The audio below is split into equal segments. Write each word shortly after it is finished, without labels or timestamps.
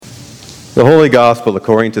The Holy Gospel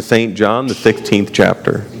according to St. John, the 16th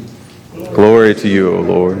chapter. Glory to you, O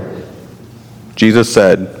Lord. Jesus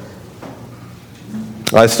said,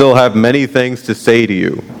 I still have many things to say to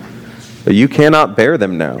you, but you cannot bear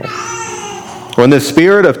them now. When the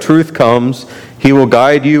Spirit of truth comes, he will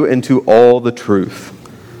guide you into all the truth.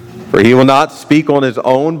 For he will not speak on his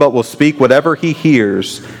own, but will speak whatever he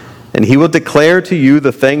hears, and he will declare to you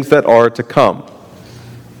the things that are to come.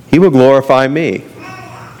 He will glorify me,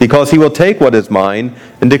 because he will take what is mine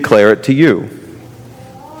and declare it to you.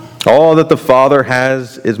 All that the Father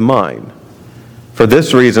has is mine. For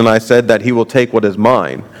this reason I said that he will take what is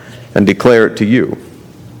mine and declare it to you.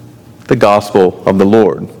 The Gospel of the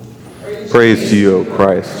Lord. Praise to you, O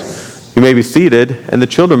Christ. You may be seated, and the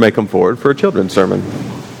children may come forward for a children's sermon.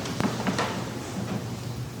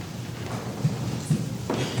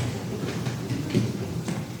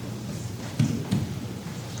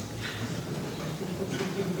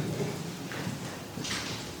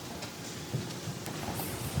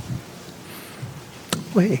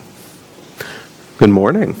 Wait. Good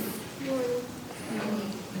morning.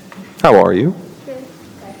 How are you?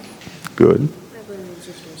 Good.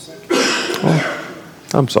 Oh,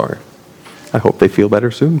 I'm sorry. I hope they feel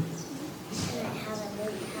better soon.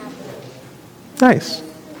 Nice.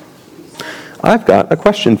 I've got a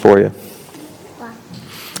question for you.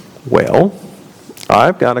 Well,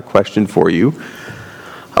 I've got a question for you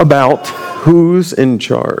about who's in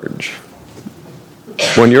charge.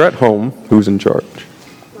 When you're at home, who's in charge?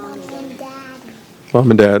 Mom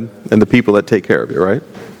and Dad, and the people that take care of you, right?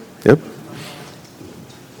 Yep.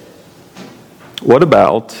 What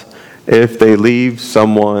about if they leave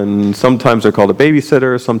someone, sometimes they're called a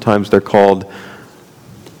babysitter, sometimes they're called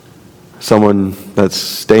someone that's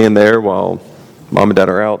staying there while Mom and Dad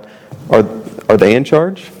are out. Are they in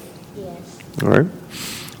charge? Yes. All right.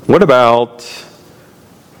 What about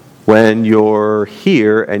when you're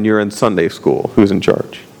here and you're in Sunday school? Who's in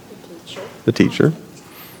charge? The teacher. The teacher.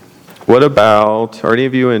 What about, are any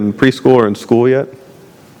of you in preschool or in school yet?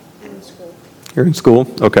 In school. You're in school?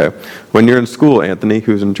 Okay. When you're in school, Anthony,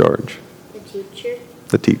 who's in charge? The teacher.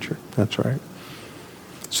 The teacher. That's right.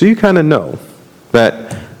 So you kind of know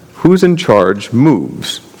that who's in charge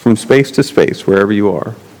moves from space to space, wherever you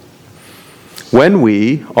are. When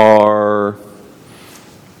we are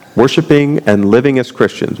worshiping and living as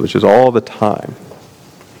Christians, which is all the time,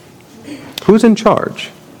 who's in charge?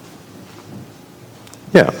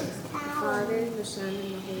 Yeah. Father, the Son,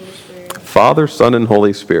 and the Holy Spirit. Father, Son, and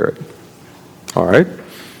Holy Spirit. All right.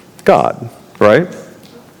 God, right?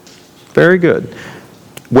 Very good.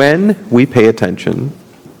 When we pay attention,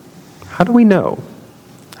 how do we know?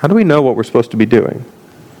 How do we know what we're supposed to be doing?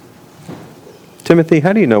 Timothy,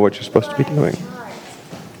 how do you know what you're supposed to be doing?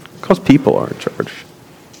 Because people are in charge.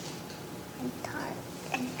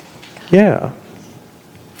 Yeah.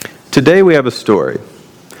 Today we have a story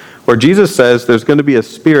where Jesus says there's going to be a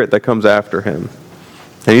spirit that comes after him.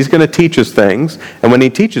 And he's going to teach us things. And when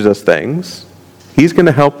he teaches us things, he's going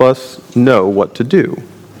to help us know what to do.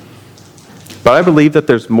 But I believe that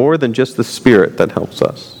there's more than just the Spirit that helps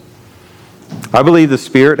us. I believe the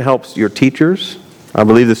Spirit helps your teachers. I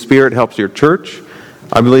believe the Spirit helps your church.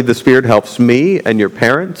 I believe the Spirit helps me and your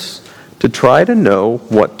parents to try to know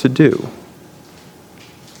what to do.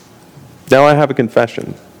 Now I have a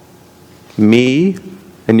confession. Me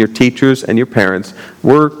and your teachers and your parents,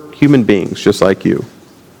 we're human beings just like you.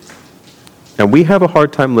 And we have a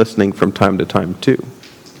hard time listening from time to time too.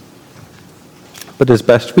 But as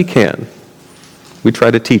best we can, we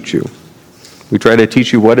try to teach you. We try to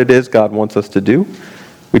teach you what it is God wants us to do.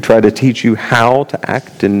 We try to teach you how to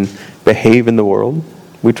act and behave in the world.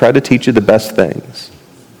 We try to teach you the best things.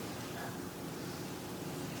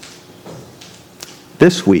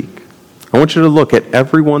 This week, I want you to look at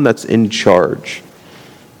everyone that's in charge.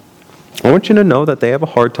 I want you to know that they have a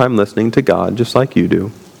hard time listening to God just like you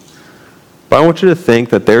do. But I want you to think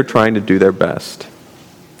that they're trying to do their best.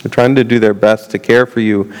 They're trying to do their best to care for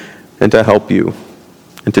you and to help you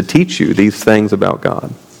and to teach you these things about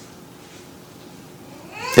God.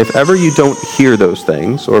 If ever you don't hear those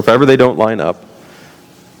things, or if ever they don't line up,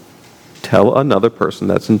 tell another person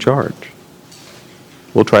that's in charge.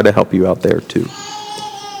 We'll try to help you out there too.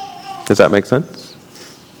 Does that make sense?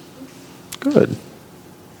 Good.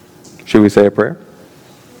 Should we say a prayer?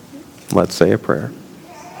 Let's say a prayer.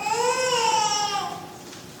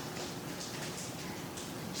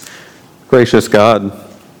 Gracious God,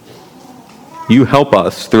 you help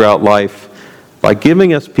us throughout life by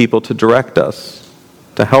giving us people to direct us,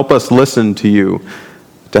 to help us listen to you,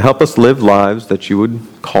 to help us live lives that you would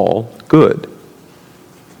call good.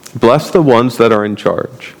 Bless the ones that are in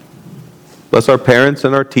charge. Bless our parents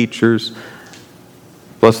and our teachers.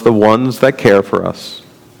 Bless the ones that care for us.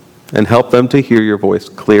 And help them to hear your voice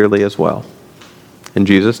clearly as well. In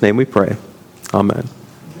Jesus' name we pray. Amen.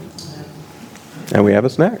 And we have a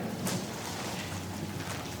snack.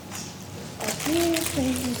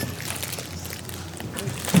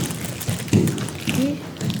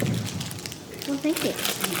 Well, thank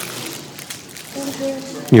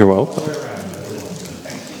you. You're welcome.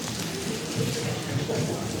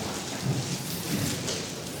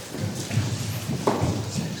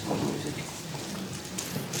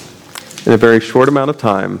 In a very short amount of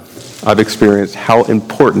time, I've experienced how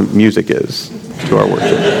important music is to our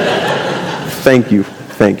worship. Thank you,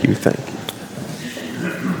 thank you, thank you.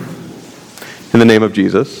 In the name of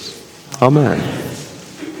Jesus, amen.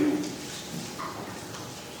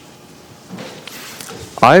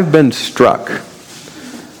 I've been struck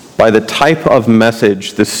by the type of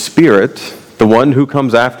message the Spirit, the one who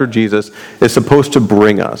comes after Jesus, is supposed to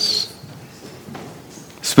bring us.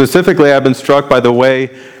 Specifically, I've been struck by the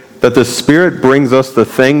way that the Spirit brings us the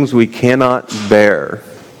things we cannot bear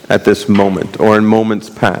at this moment or in moments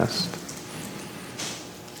past.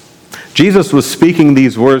 Jesus was speaking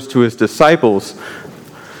these words to his disciples,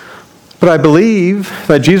 but I believe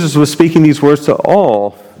that Jesus was speaking these words to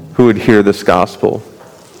all who would hear this gospel.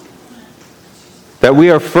 That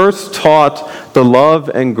we are first taught the love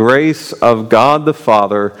and grace of God the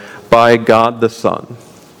Father by God the Son.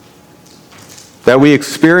 That we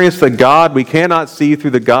experience the God we cannot see through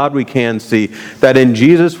the God we can see. That in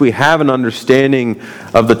Jesus we have an understanding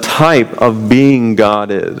of the type of being God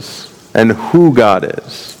is and who God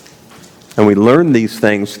is. And we learn these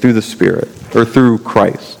things through the Spirit, or through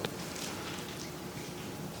Christ.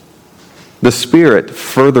 The Spirit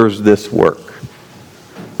furthers this work.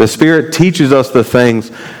 The Spirit teaches us the things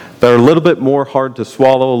that are a little bit more hard to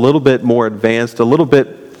swallow, a little bit more advanced, a little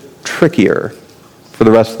bit trickier for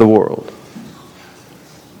the rest of the world.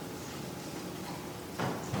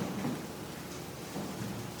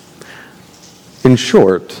 In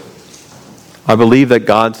short, I believe that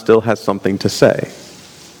God still has something to say.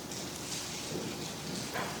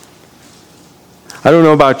 I don't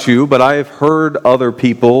know about you, but I have heard other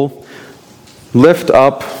people lift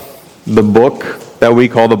up the book that we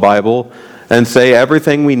call the Bible and say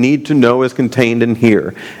everything we need to know is contained in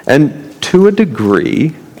here. And to a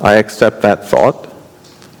degree, I accept that thought.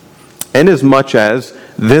 And as much as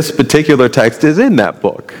this particular text is in that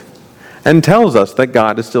book and tells us that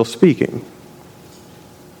God is still speaking.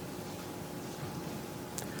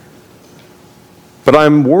 But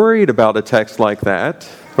I'm worried about a text like that,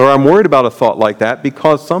 or I'm worried about a thought like that,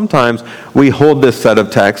 because sometimes we hold this set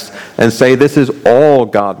of texts and say this is all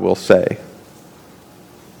God will say.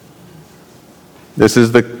 This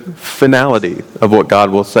is the finality of what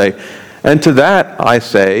God will say. And to that I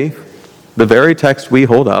say, the very text we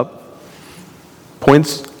hold up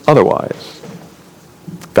points otherwise.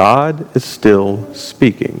 God is still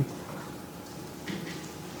speaking.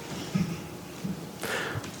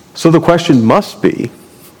 So the question must be,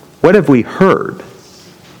 what have we heard?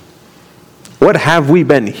 What have we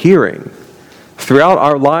been hearing throughout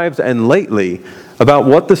our lives and lately about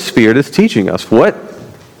what the Spirit is teaching us?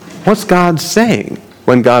 What's God saying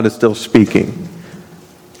when God is still speaking?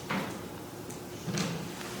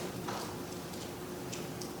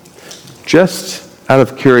 Just out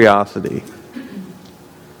of curiosity,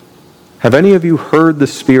 have any of you heard the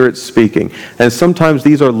Spirit speaking? And sometimes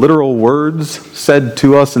these are literal words said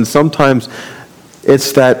to us, and sometimes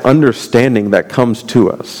it's that understanding that comes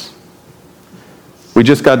to us. We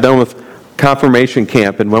just got done with confirmation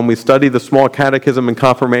camp, and when we study the small catechism in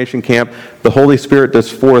confirmation camp, the Holy Spirit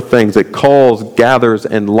does 4 things. It calls, gathers,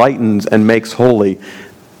 enlightens, and makes holy.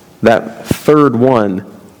 That third one,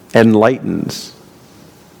 enlightens.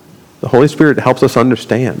 The Holy Spirit helps us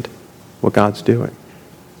understand what God's doing.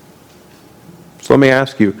 So let me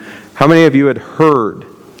ask you, how many of you have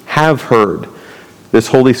heard this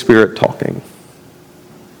Holy Spirit talking?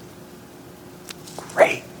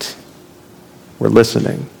 Great. We're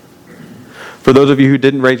listening. For those of you who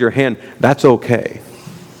didn't raise your hand, that's okay.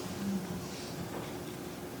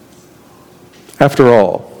 After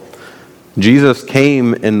all, Jesus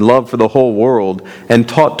came in love for the whole world and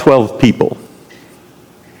taught 12 people.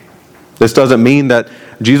 This doesn't mean that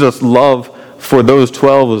Jesus' love for those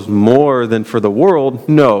 12 was more than for the world.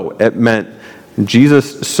 No, it meant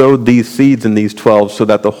Jesus sowed these seeds in these 12 so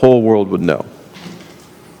that the whole world would know.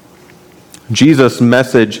 Jesus'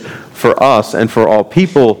 message for us and for all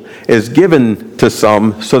people is given to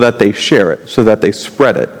some so that they share it, so that they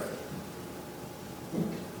spread it.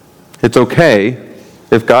 It's okay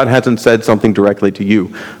if God hasn't said something directly to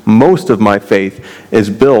you. Most of my faith is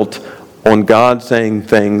built on God saying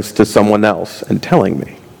things to someone else and telling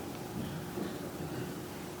me.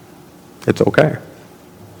 It's okay.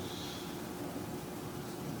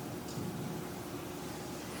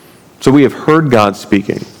 So we have heard God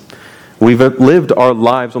speaking. We've lived our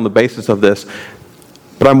lives on the basis of this.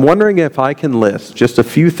 But I'm wondering if I can list just a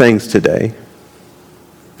few things today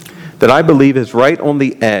that I believe is right on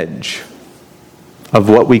the edge of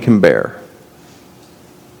what we can bear.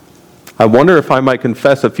 I wonder if I might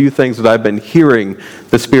confess a few things that I've been hearing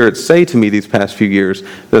the Spirit say to me these past few years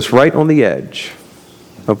that's right on the edge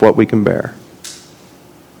of what we can bear.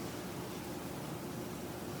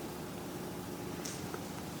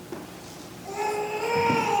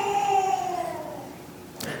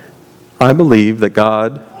 I believe that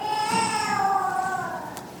God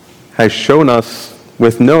has shown us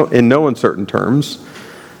in no uncertain terms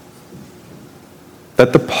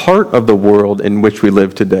that the part of the world in which we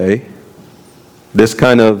live today, this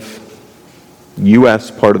kind of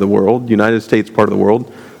U.S. part of the world, United States part of the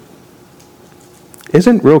world,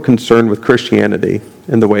 isn't real concerned with Christianity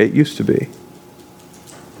in the way it used to be.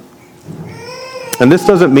 And this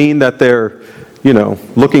doesn't mean that they're,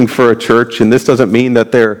 looking for a church, and this doesn't mean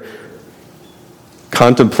that they're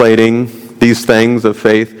contemplating these things of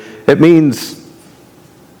faith. It means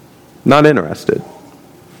not interested.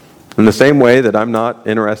 In the same way that I'm not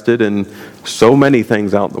interested in so many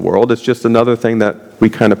things out in the world, it's just another thing that we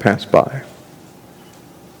kind of pass by.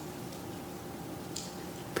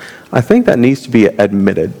 I think that needs to be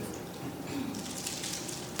admitted.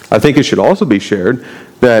 I think it should also be shared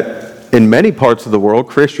that in many parts of the world,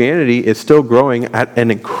 Christianity is still growing at an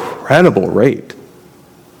incredible rate.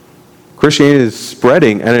 Christianity is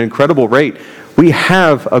spreading at an incredible rate. We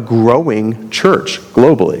have a growing church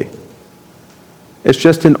globally. It's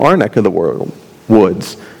just in our neck of the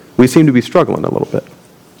woods, we seem to be struggling a little bit.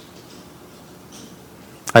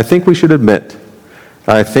 I think we should admit,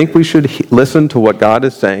 I think we should listen to what God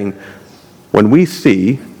is saying when we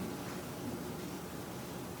see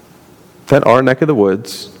that our neck of the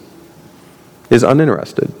woods is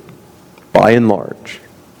uninterested, by and large,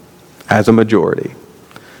 as a majority.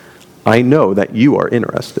 I know that you are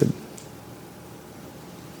interested,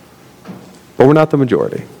 but we're not the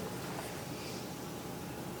majority.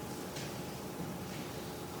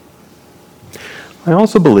 I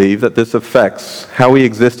also believe that this affects how we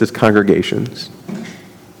exist as congregations.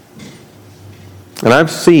 And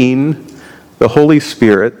I've seen the Holy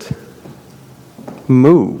Spirit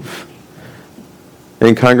move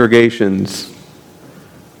in congregations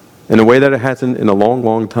in a way that it hasn't in a long,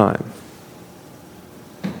 long time.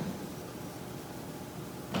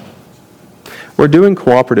 We're doing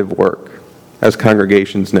cooperative work as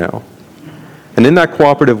congregations now. And in that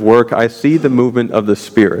cooperative work, I see the movement of the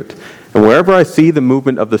Spirit. And wherever I see the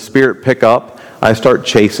movement of the Spirit pick up, I start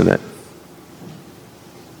chasing it.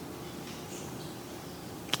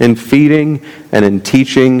 In feeding and in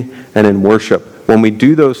teaching and in worship, when we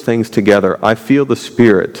do those things together, I feel the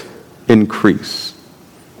Spirit increase.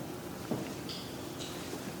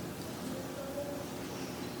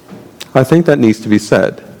 I think that needs to be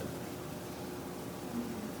said.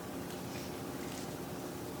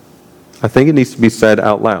 I think it needs to be said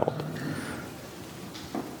out loud.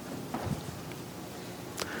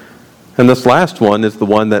 And this last one is the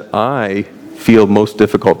one that I feel most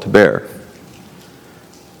difficult to bear.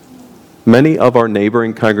 Many of our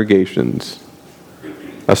neighboring congregations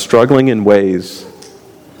are struggling in ways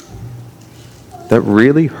that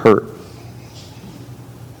really hurt.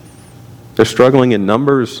 They're struggling in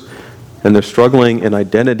numbers, and they're struggling in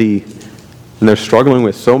identity, and they're struggling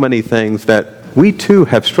with so many things that we too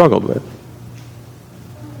have struggled with.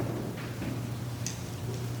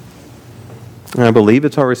 And I believe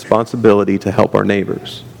it's our responsibility to help our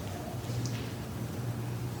neighbors.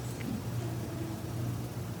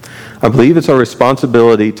 I believe it's our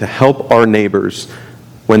responsibility to help our neighbors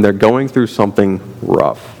when they're going through something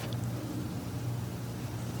rough.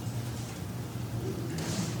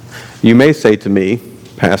 You may say to me,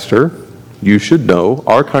 Pastor, you should know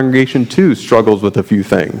our congregation too struggles with a few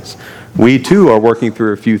things. We too are working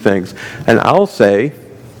through a few things. And I'll say,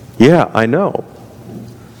 yeah, I know.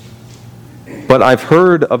 But I've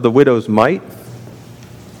heard of the widow's mite,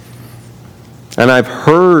 and I've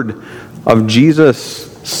heard of Jesus'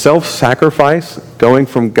 self-sacrifice going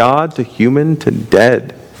from God to human to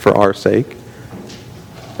dead for our sake.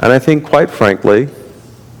 And I think, quite frankly,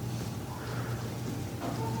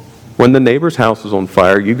 when the neighbor's house is on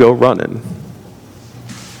fire, you go running.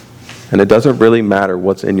 And it doesn't really matter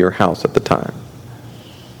what's in your house at the time.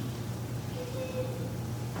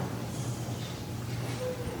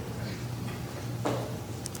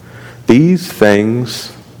 These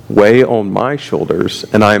things weigh on my shoulders,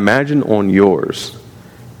 and I imagine on yours,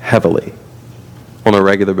 heavily, on a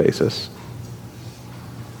regular basis.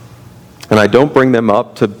 And I don't bring them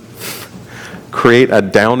up to create a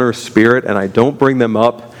downer spirit, and I don't bring them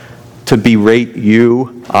up to berate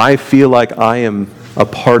you. I feel like I am a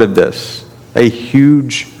part of this, a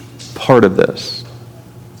huge part of this.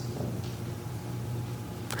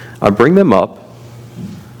 I bring them up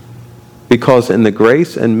because in the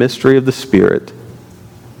grace and mystery of the Spirit,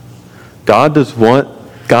 God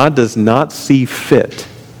does not see fit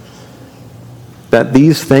that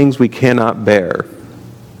these things we cannot bear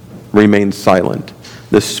remain silent.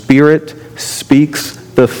 The Spirit speaks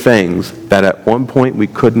the things that at one point we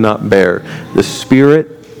could not bear. The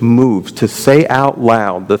Spirit moves to say out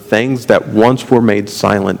loud the things that once were made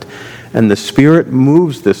silent. And the Spirit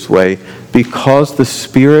moves this way because the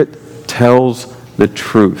Spirit tells the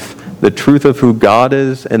truth of who God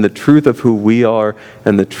is and the truth of who we are,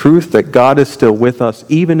 and the truth that God is still with us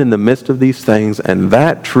even in the midst of these things, and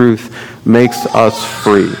that truth makes us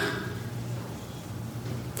free.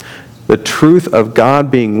 The truth of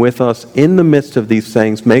God being with us in the midst of these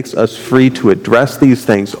things makes us free to address these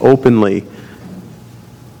things openly,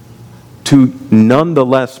 to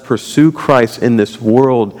nonetheless pursue Christ in this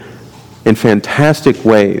world in fantastic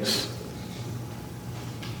ways,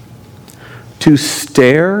 to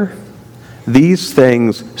stare these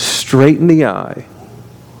things straight in the eye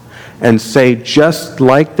and say, just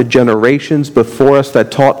like the generations before us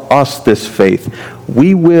that taught us this faith,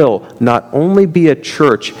 we will not only be a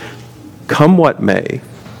church come what may,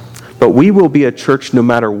 but we will be a church no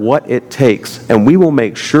matter what it takes, and we will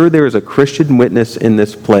make sure there is a Christian witness in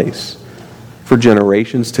this place for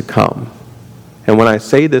generations to come. And when I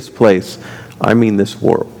say this place, I mean this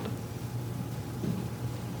world.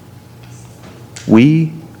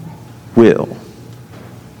 We will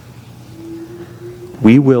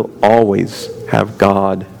always have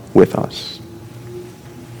God with us,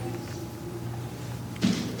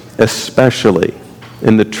 especially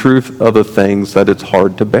in the truth of the things that it's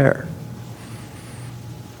hard to bear.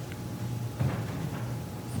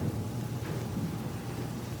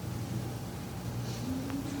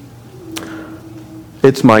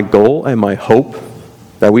 It's my goal and my hope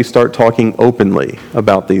that we start talking openly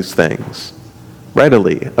about these things,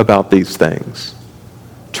 readily about these things,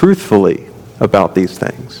 truthfully about these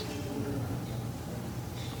things,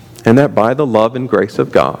 and that by the love and grace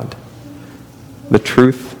of God, the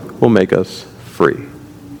truth will make us free.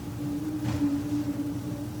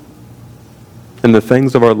 In the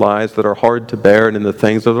things of our lives that are hard to bear, and in the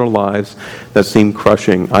things of our lives that seem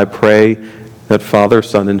crushing, I pray that Father,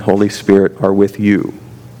 Son, and Holy Spirit are with you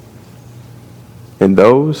in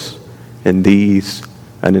those, in these,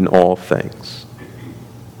 and in all things.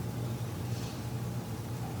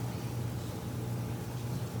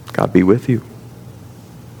 God be with you.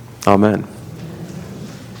 Amen.